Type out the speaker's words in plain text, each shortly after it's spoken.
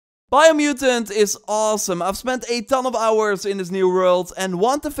Biomutant is awesome. I've spent a ton of hours in this new world and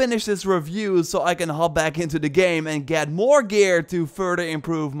want to finish this review so I can hop back into the game and get more gear to further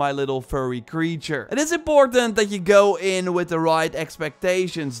improve my little furry creature. It is important that you go in with the right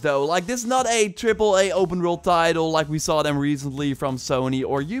expectations though. Like, this is not a AAA open world title like we saw them recently from Sony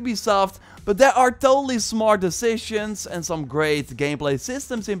or Ubisoft, but there are totally smart decisions and some great gameplay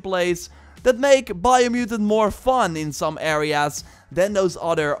systems in place that make Biomutant more fun in some areas than those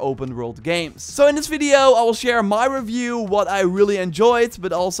other open world games. So in this video I will share my review, what I really enjoyed,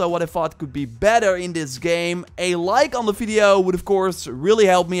 but also what I thought could be better in this game. A like on the video would of course really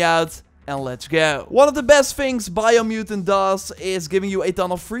help me out. And let's go. One of the best things Biomutant does is giving you a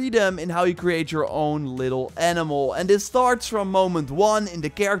ton of freedom in how you create your own little animal. And this starts from moment 1 in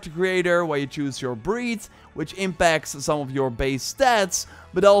the character creator, where you choose your breed, which impacts some of your base stats,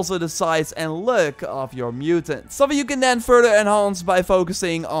 but also the size and look of your mutant. Something you can then further enhance by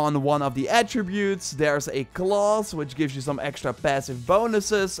focusing on one of the attributes. There's a class, which gives you some extra passive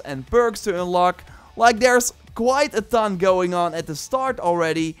bonuses and perks to unlock. Like, there's quite a ton going on at the start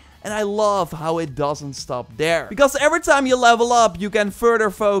already. And I love how it doesn't stop there. Because every time you level up, you can further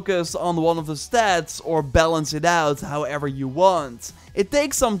focus on one of the stats or balance it out however you want. It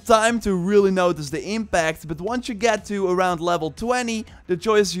takes some time to really notice the impact, but once you get to around level 20, the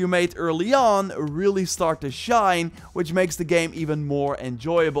choices you made early on really start to shine, which makes the game even more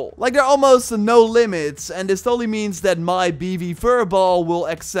enjoyable. Like, there are almost no limits, and this totally means that my BV Furball will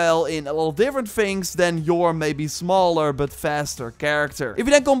excel in a lot of different things than your maybe smaller but faster character. If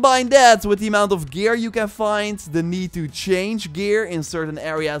you then combine that with the amount of gear you can find, the need to change gear in certain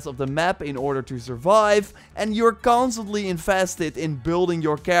areas of the map in order to survive, and you're constantly invested in building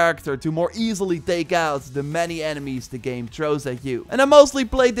your character to more easily take out the many enemies the game throws at you. And I mostly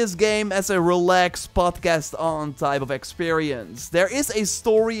played this game as a relaxed podcast on type of experience. There is a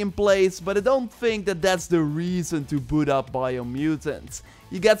story in place, but I don't think that that's the reason to boot up Biomutant.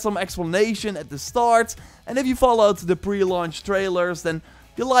 You get some explanation at the start, and if you followed the pre-launch trailers, then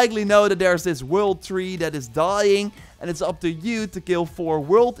you likely know that there's this world tree that is dying, and it's up to you to kill 4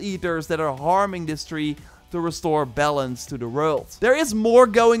 world eaters that are harming this tree to restore balance to the world. There is more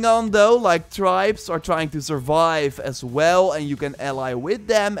going on though, like tribes are trying to survive as well, and you can ally with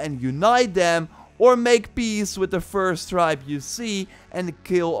them and unite them, or make peace with the first tribe you see and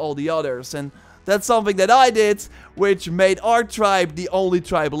kill all the others. And that's something that I did, which made our tribe the only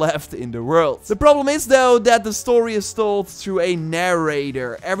tribe left in the world. The problem is though that the story is told through a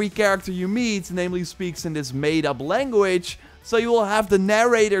narrator. Every character you meet namely speaks in this made up language, so you will have the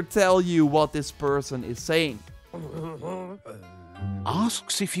narrator tell you what this person is saying.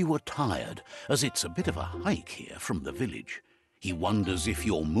 Asks if you are tired, as it's a bit of a hike here from the village. He wonders if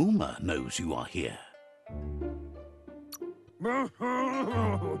your Mooma knows you are here.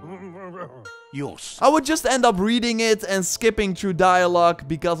 I would just end up reading it and skipping through dialogue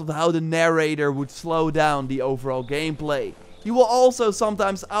because of how the narrator would slow down the overall gameplay. He will also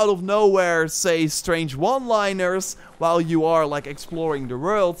sometimes out of nowhere say strange one-liners while you are like exploring the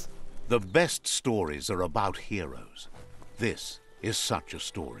world. The best stories are about heroes. This is such a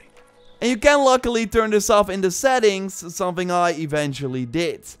story. And you can luckily turn this off in the settings, something I eventually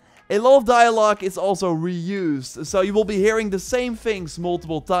did. A lot of dialogue is also reused, so you will be hearing the same things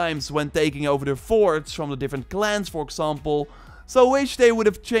multiple times when taking over the forts from the different clans, for example. So I wish they would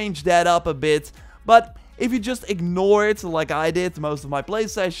have changed that up a bit, but if you just ignore it like I did most of my play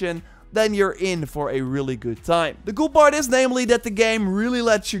session, then you're in for a really good time. The cool part is namely that the game really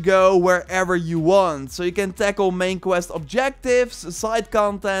lets you go wherever you want, so you can tackle main quest objectives, side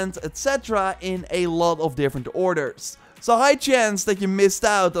content, etc. in a lot of different orders. So high chance that you missed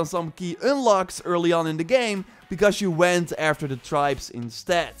out on some key unlocks early on in the game because you went after the tribes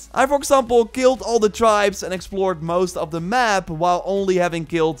instead. I, for example, killed all the tribes and explored most of the map while only having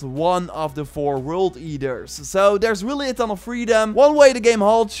killed 1 of the 4 world eaters. So there's really a ton of freedom. One way the game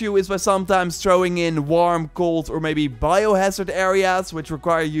halts you is by sometimes throwing in warm, cold, or maybe biohazard areas, which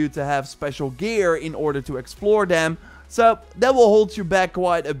require you to have special gear in order to explore them. So that will hold you back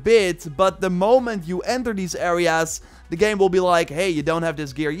quite a bit, but the moment you enter these areas, the game will be like, hey, you don't have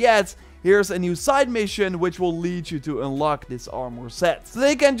this gear yet, here's a new side mission which will lead you to unlock this armor set. So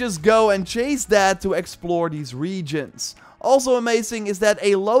they can just go and chase that to explore these regions. Also amazing is that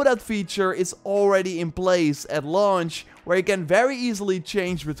a loadout feature is already in place at launch, where you can very easily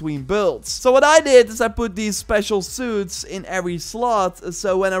change between builds. So what I did is I put these special suits in every slot,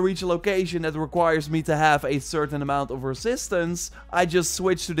 so when I reach a location that requires me to have a certain amount of resistance, I just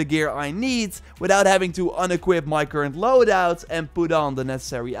switch to the gear I need without having to unequip my current loadout and put on the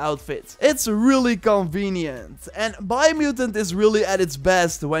necessary outfit. It's really convenient, and Biomutant is really at its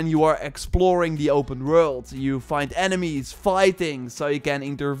best when you are exploring the open world. You find enemies fighting so you can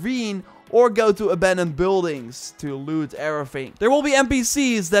intervene, or go to abandoned buildings to loot everything. There will be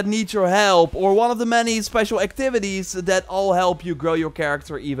NPCs that need your help, or one of the many special activities that all help you grow your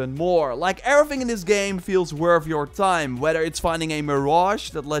character even more. Like, everything in this game feels worth your time, whether it's finding a mirage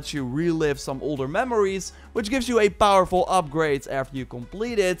that lets you relive some older memories, which gives you a powerful upgrade after you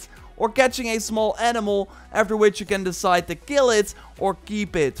complete it, or catching a small animal, after which you can decide to kill it or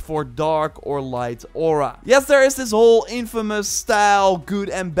keep it for dark or light aura. Yes, there is this whole infamous style good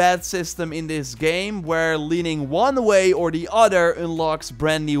and bad system in this game, where leaning one way or the other unlocks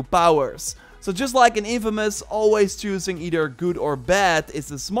brand new powers. So just like in Infamous, always choosing either good or bad is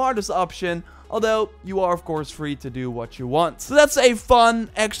the smartest option, although you are of course free to do what you want. So that's a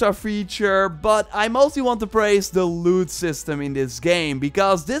fun extra feature, but I mostly want to praise the loot system in this game,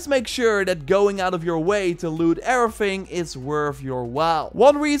 because this makes sure that going out of your way to loot everything is worth your while.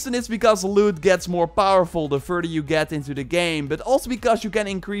 One reason is because loot gets more powerful the further you get into the game, but also because you can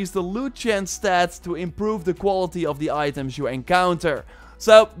increase the loot chance stats to improve the quality of the items you encounter.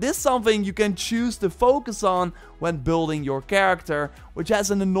 So this is something you can choose to focus on when building your character, which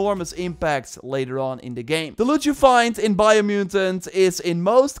has an enormous impact later on in the game. The loot you find in Biomutant is in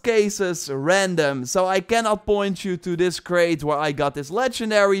most cases random, so I cannot point you to this crate where I got this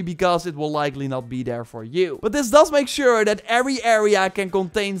legendary, because it will likely not be there for you. But this does make sure that every area can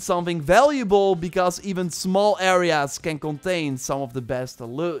contain something valuable, because even small areas can contain some of the best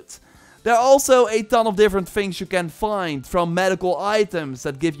loot. There are also a ton of different things you can find, from medical items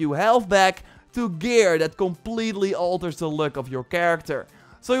that give you health back to gear that completely alters the look of your character.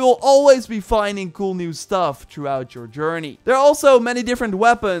 So you'll always be finding cool new stuff throughout your journey. There are also many different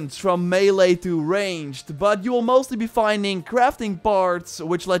weapons, from melee to ranged, but you will mostly be finding crafting parts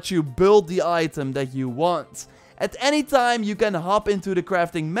which let you build the item that you want. At any time you can hop into the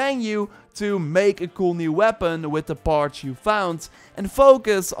crafting menu to make a cool new weapon with the parts you found, and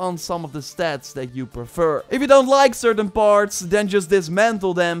focus on some of the stats that you prefer. If you don't like certain parts, then just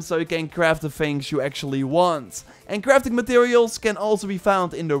dismantle them so you can craft the things you actually want. And crafting materials can also be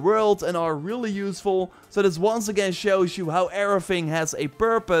found in the world and are really useful, so this once again shows you how everything has a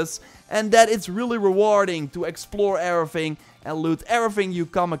purpose, and that it's really rewarding to explore everything and loot everything you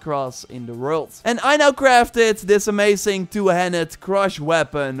come across in the world. And I now crafted this amazing two-handed crush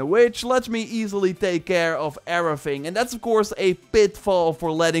weapon, which lets me easily take care of everything. And that's of course a pitfall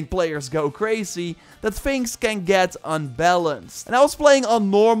for letting players go crazy, that things can get unbalanced. And I was playing on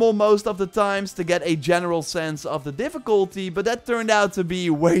normal most of the times to get a general sense of the difficulty, but that turned out to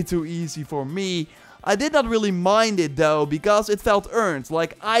be way too easy for me. I did not really mind it though, because it felt earned,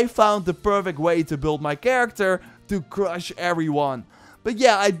 like I found the perfect way to build my character to crush everyone. But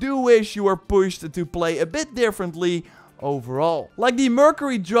yeah, I do wish you were pushed to play a bit differently overall. Like, the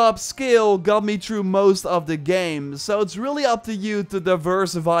Mercury drop skill got me through most of the game, so it's really up to you to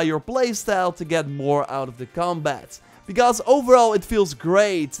diversify your playstyle to get more out of the combat. Because overall it feels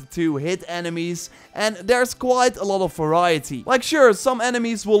great to hit enemies, and there's quite a lot of variety. Like, sure, some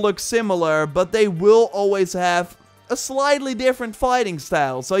enemies will look similar, but they will always have a slightly different fighting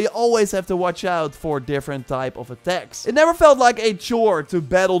style, so you always have to watch out for different type of attacks. It never felt like a chore to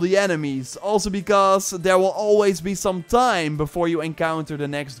battle the enemies, also because there will always be some time before you encounter the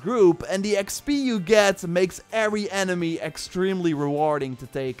next group, and the XP you get makes every enemy extremely rewarding to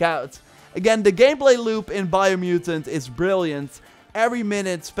take out. Again, the gameplay loop in Biomutant is brilliant. Every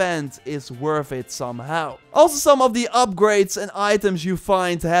minute spent is worth it somehow. Also, some of the upgrades and items you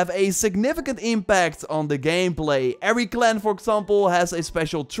find have a significant impact on the gameplay. Every clan, for example, has a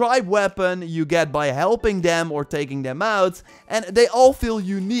special tribe weapon you get by helping them or taking them out, and they all feel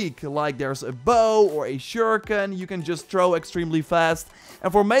unique. Like, there's a bow or a shuriken you can just throw extremely fast.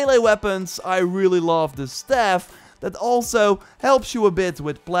 And for melee weapons, I really love the staff, that also helps you a bit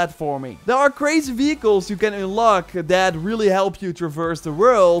with platforming. There are crazy vehicles you can unlock that really help you traverse the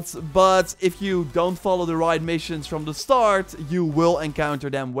world, but if you don't follow the right missions from the start, you will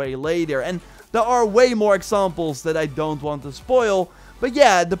encounter them way later. And there are way more examples that I don't want to spoil, but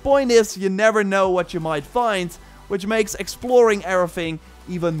yeah, the point is you never know what you might find, which makes exploring everything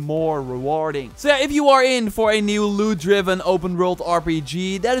even more rewarding. So yeah, if you are in for a new loot-driven open-world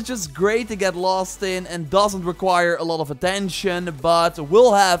RPG that is just great to get lost in and doesn't require a lot of attention, but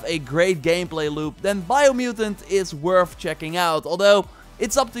will have a great gameplay loop, then Biomutant is worth checking out, although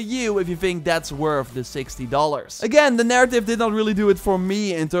it's up to you if you think that's worth the $60. Again, the narrative did not really do it for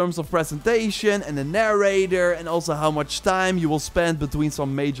me in terms of presentation and the narrator and also how much time you will spend between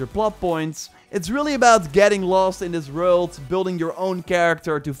some major plot points. It's really about getting lost in this world, building your own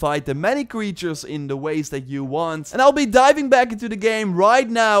character to fight the many creatures in the ways that you want. And I'll be diving back into the game right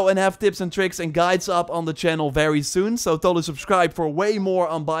now and have tips and tricks and guides up on the channel very soon. So totally subscribe for way more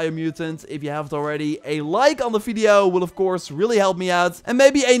on Biomutant if you haven't already. A like on the video will of course really help me out. And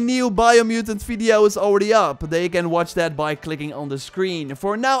maybe a new Biomutant video is already up. They can watch that by clicking on the screen.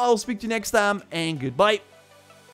 For now, I'll speak to you next time and goodbye.